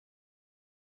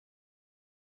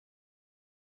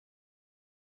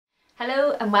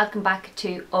Hello and welcome back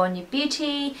to Anya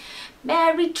Beauty.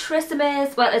 Merry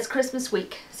Christmas! Well, it's Christmas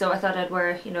week, so I thought I'd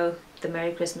wear, the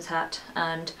Merry Christmas hat,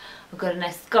 and I've got a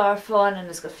nice scarf on and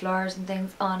it's got flowers and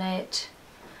things on it.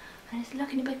 And it's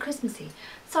looking a bit Christmassy.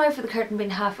 Sorry for the curtain being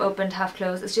half opened, half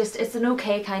closed. It's an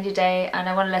okay kind of day and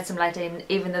I want to let some light in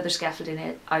even though there's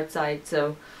scaffolding outside,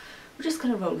 so we're just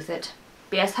going to roll with it.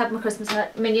 But yes, I have my Christmas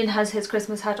hat. Minion has his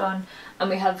Christmas hat on and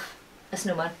we have a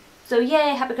snowman. So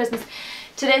yay, happy Christmas.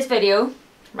 Today's video,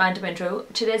 random intro,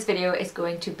 today's video is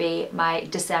going to be my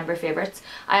December favourites.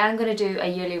 I am going to do a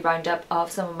yearly roundup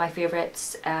of some of my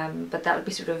favourites, but that'll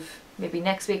be sort of maybe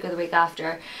next week or the week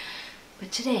after.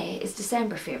 But today is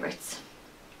December favourites.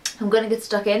 I'm going to get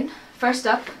stuck in. First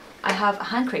up, I have a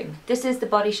hand cream. This is the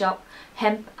Body Shop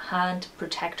Hemp Hand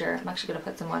Protector. I'm actually going to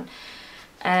put some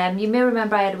on. You may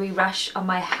remember I had a wee rash on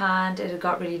my hand. It had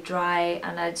got really dry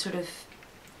and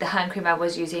the hand cream I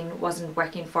was using wasn't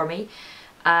working for me.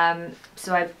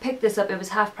 So I picked this up. It was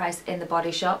half price in the Body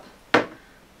Shop.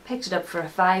 Picked it up for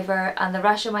 £5 and the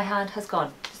rash on my hand has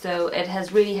gone. So it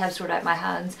has really helped sort out my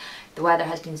hands. The weather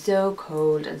has been so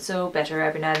cold and so bitter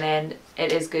every now and then.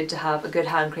 It is good to have a good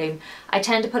hand cream. I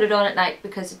tend to put it on at night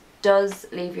because it does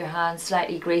leave your hands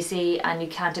slightly greasy and you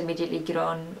can't immediately get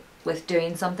on with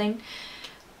doing something.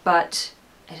 But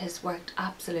it has worked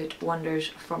absolute wonders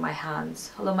for my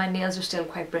hands. Although my nails are still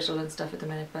quite brittle and stuff at the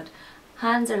minute, but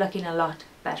hands are looking a lot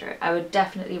better. I would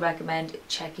definitely recommend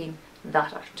checking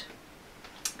that out.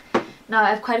 Now I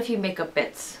have quite a few makeup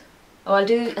bits. Oh, I'll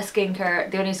do a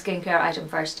skincare, the only skincare item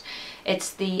first.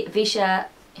 It's the Vichy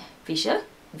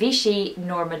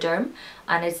Normaderm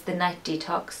and it's the Night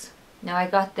Detox. Now I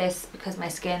got this because my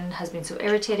skin has been so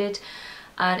irritated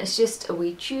and it's just a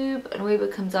wee tube and the way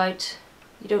it comes out.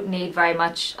 You don't need very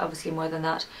much, obviously more than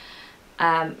that,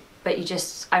 but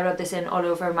I rub this in all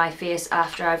over my face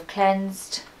after I've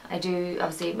cleansed. I do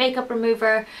obviously makeup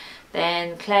remover,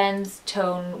 then cleanse,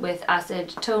 tone with acid,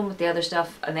 tone with the other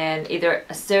stuff, and then either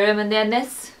a serum and then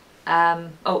this,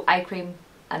 eye cream,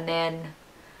 and then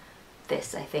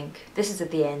this. I think this is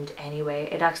at the end anyway.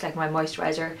 It acts like my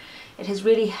moisturizer. It has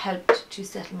really helped to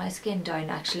settle my skin down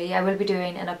actually. I will be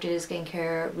doing an updated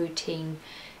skincare routine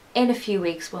in a few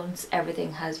weeks once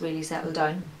everything has really settled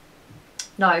down.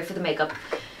 Now for the makeup.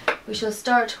 We shall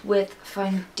start with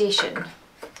foundation.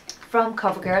 From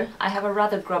CoverGirl, I have a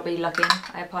rather grubby looking,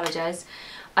 I apologise,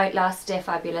 Outlast Stay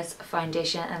Fabulous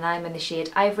foundation and I'm in the shade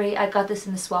Ivory. I got this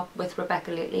in the swap with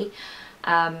Rebecca lately,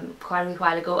 quite a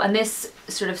while ago, and this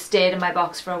sort of stayed in my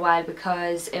box for a while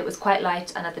because it was quite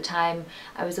light and at the time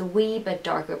I was a wee bit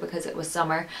darker because it was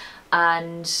summer,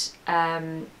 and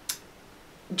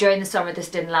during the summer this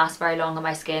didn't last very long on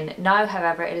my skin. Now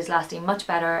however it is lasting much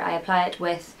better. I apply it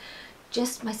with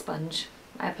just my sponge.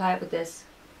 I apply it with this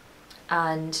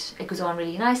and it goes on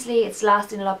really nicely. It's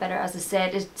lasting a lot better. As I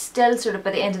said, it's still sort of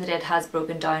by the end of the day it has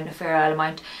broken down a fair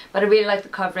amount, but I really like the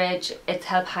coverage. It's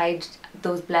helped hide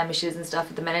those blemishes and stuff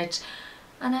at the minute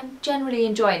and I'm generally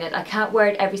enjoying it. I can't wear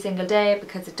it every single day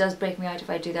because it does break me out if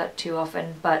I do that too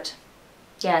often, but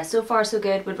yeah, so far so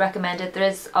good. Would recommend it. There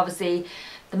is obviously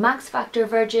the Max Factor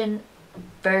Virgin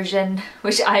version,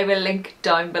 which I will link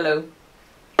down below.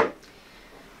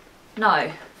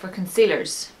 Now for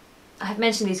concealers. I have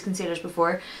mentioned these concealers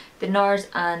before, the NARS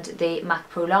and the MAC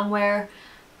Pro Longwear.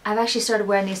 I've actually started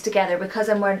wearing these together because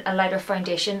I'm wearing a lighter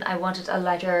foundation. I wanted a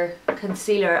lighter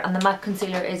concealer and the MAC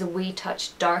concealer is a wee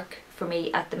touch dark for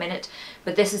me at the minute,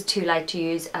 but this is too light to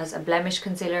use as a blemish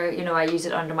concealer. I use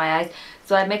it under my eyes,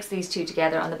 so I mix these two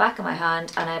together on the back of my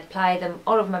hand and I apply them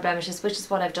all over my blemishes, which is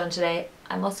what I've done today.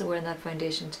 I'm also wearing that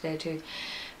foundation today too,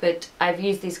 but I've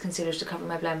used these concealers to cover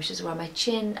my blemishes around my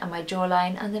chin and my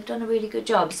jawline and they've done a really good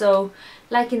job. So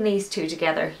liking these two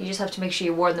together, you just have to make sure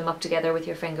you warm them up together with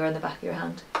your finger on the back of your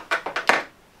hand.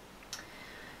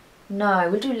 Now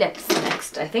we'll do lips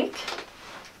next, I think.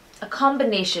 A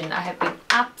combination I have been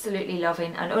absolutely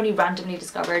loving and only randomly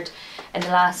discovered in the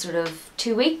last sort of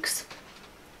 2 weeks.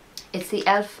 It's the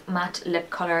e.l.f. Matte Lip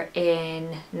Colour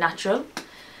in Natural,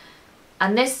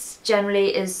 and this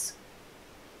generally is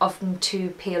often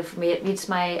too pale for me. It leaves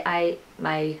my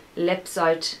lips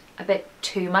out a bit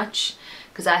too much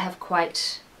because I have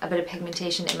quite a bit of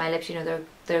pigmentation in my lips.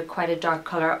 They're quite a dark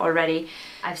colour already.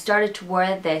 I've started to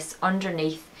wear this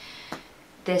underneath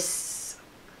this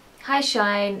High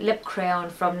Shine Lip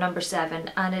Crayon from number 7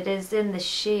 and it is in the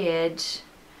shade,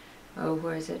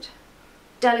 where is it?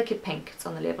 Delicate Pink, it's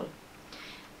on the label.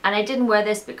 And I didn't wear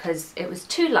this because it was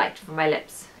too light for my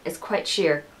lips. It's quite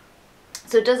sheer.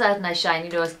 So it does add a nice shine,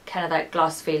 it's kind of that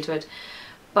gloss feel to it.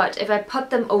 But if I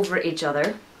put them over each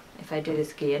other, if I do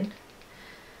this again,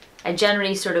 I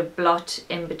generally sort of blot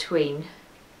in between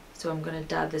so I'm going to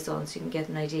dab this on so you can get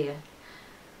an idea.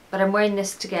 But I'm wearing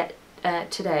this to get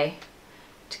today.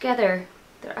 Together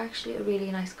they're actually a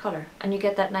really nice colour, and you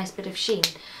get that nice bit of sheen,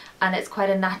 and it's quite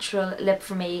a natural lip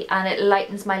for me, and it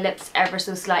lightens my lips ever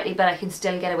so slightly, but I can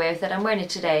still get away with it. I'm wearing it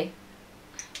today,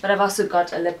 but I've also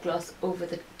got a lip gloss over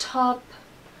the top.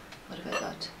 What have I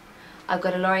got? I've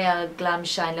got a L'Oreal Glam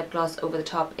Shine lip gloss over the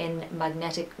top in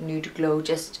Magnetic Nude Glow,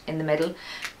 just in the middle.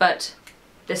 But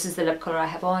this is the lip colour I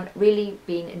have on. Really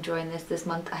been enjoying this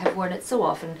month. I have worn it so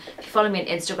often. If you follow me on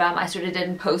Instagram, I sort of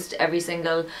didn't post every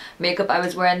single makeup I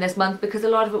was wearing this month because a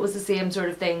lot of it was the same sort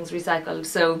of things recycled.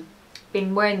 So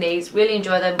been wearing these, really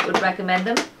enjoy them, would recommend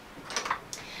them.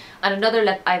 And another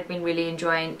lip I've been really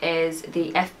enjoying is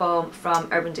the F Bomb from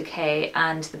Urban Decay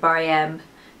and the Bar M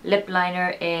lip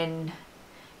liner in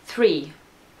 3.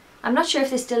 I'm not sure if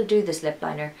they still do this lip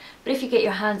liner, but if you get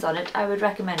your hands on it, I would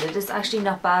recommend it. It's actually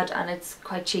not bad, and it's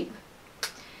quite cheap.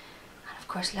 And of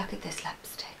course, look at this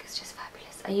lipstick, it's just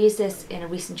fabulous. I used this in a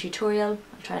recent tutorial.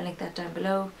 I'll try and link that down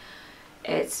below.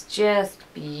 It's just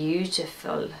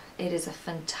beautiful. It is a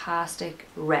fantastic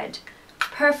red.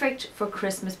 Perfect for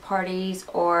Christmas parties,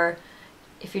 or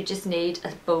if you just need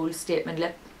a bold statement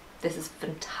lip. This is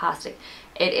fantastic.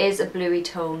 It is a bluey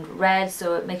toned red,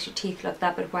 so it makes your teeth look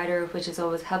that bit whiter, which is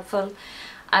always helpful.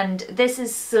 And this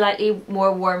is slightly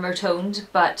more warmer toned,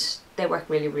 but they work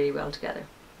really, really well together.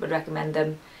 Would recommend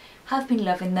them. Have been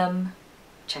loving them.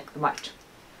 Check them out.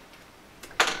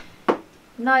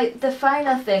 Now, the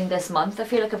final thing this month, I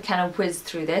feel like I've kind of whizzed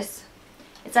through this.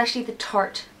 It's actually the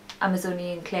Tarte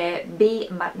Amazonian Clay Be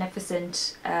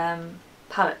Magnificent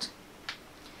palette.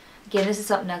 Again, this is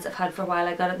something else I've had for a while.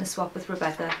 I got it in the swap with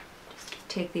Rebecca. Just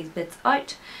take these bits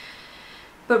out.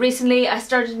 But recently I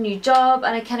started a new job,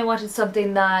 and I kind of wanted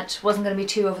something that wasn't going to be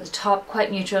too over the top,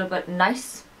 quite neutral but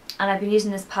nice. And I've been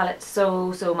using this palette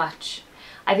so much.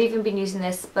 I've even been using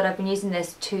this, but I've been using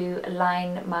this to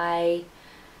line my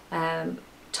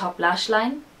top lash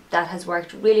line. That has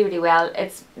worked really, really well.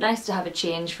 It's nice to have a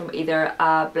change from either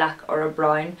a black or a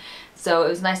brown. So it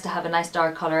was nice to have a nice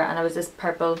dark colour, and it was this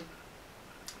purple.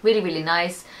 Really, really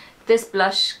nice. This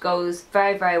blush goes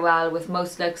very, very well with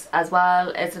most looks as well.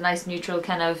 It's a nice neutral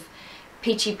kind of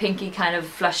peachy pinky kind of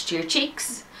flush to your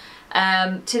cheeks.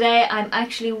 Today I'm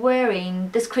actually wearing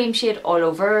this cream shade all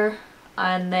over,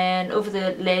 and then over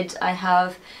the lid I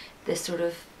have this sort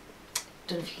of,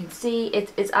 don't know if you can see,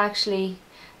 it's actually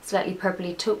slightly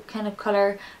purpley taupe kind of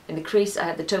colour. In the crease I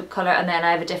have the taupe colour, and then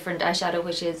I have a different eyeshadow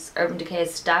which is Urban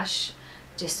Decay's Stash,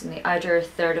 just in the outer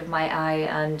third of my eye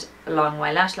and along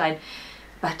my lash line.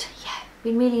 But yeah,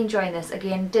 been really enjoying this.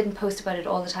 Again, didn't post about it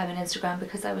all the time on Instagram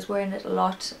because I was wearing it a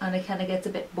lot and it kind of gets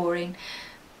a bit boring.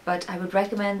 But I would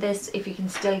recommend this if you can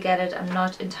still get it. I'm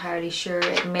not entirely sure,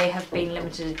 it may have been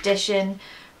limited edition,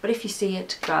 but if you see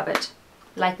it, grab it.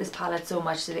 Like this palette so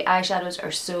much. So the eyeshadows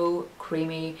are so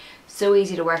creamy, so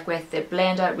easy to work with, they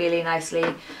blend out really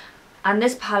nicely. And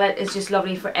this palette is just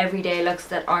lovely for everyday looks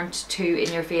that aren't too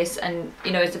in your face, and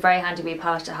you know, it's a very handy wee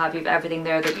palette to have. You have everything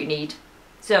there that you need.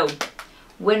 So,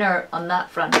 winner on that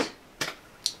front.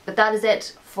 But that is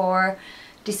it for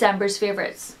December's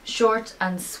favourites. Short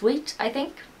and sweet, I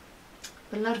think.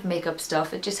 But a lot of makeup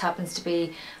stuff. It just happens to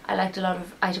be, I liked a lot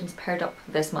of items paired up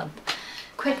this month.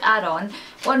 Quick add-on.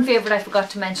 One favourite I forgot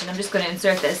to mention, I'm just going to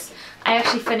insert this. I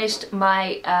actually finished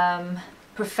my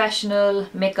professional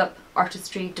makeup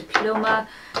artistry diploma.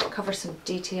 Cover some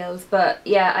details, but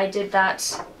yeah, I did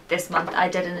that this month. I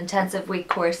did an intensive week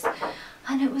course,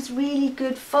 and it was really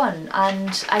good fun,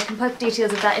 and I can put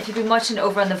details of that. If you've been watching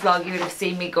over on the vlog, you would have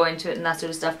seen me go into it and that sort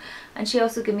of stuff. And she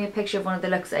also gave me a picture of one of the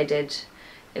looks I did.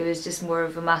 It was just more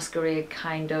of a masquerade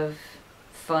kind of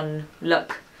fun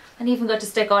look, and even got to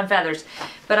stick on feathers.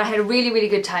 But I had a really, really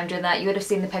good time doing that. You would have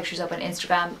seen the pictures up on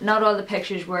Instagram. Not all the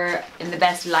pictures were in the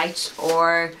best light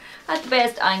or at the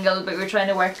best angle, but we were trying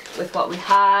to work with what we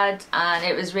had, and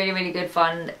it was really, really good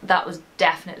fun. That was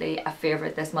definitely a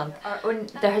favourite this month.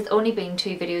 There has only been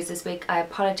 2 videos this week. I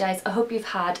apologise. I hope you've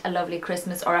had a lovely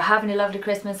Christmas or are having a lovely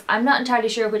Christmas. I'm not entirely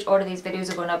sure which order these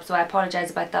videos are going up, so I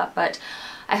apologise about that, but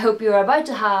I hope you're about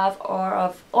to have or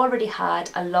have already had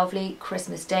a lovely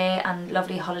Christmas day and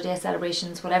lovely holiday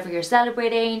celebrations, whatever you're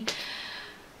celebrating.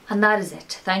 And that is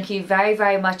it. Thank you very,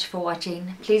 very much for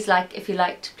watching. Please like if you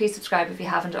liked, please subscribe if you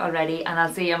haven't already, and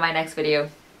I'll see you in my next video.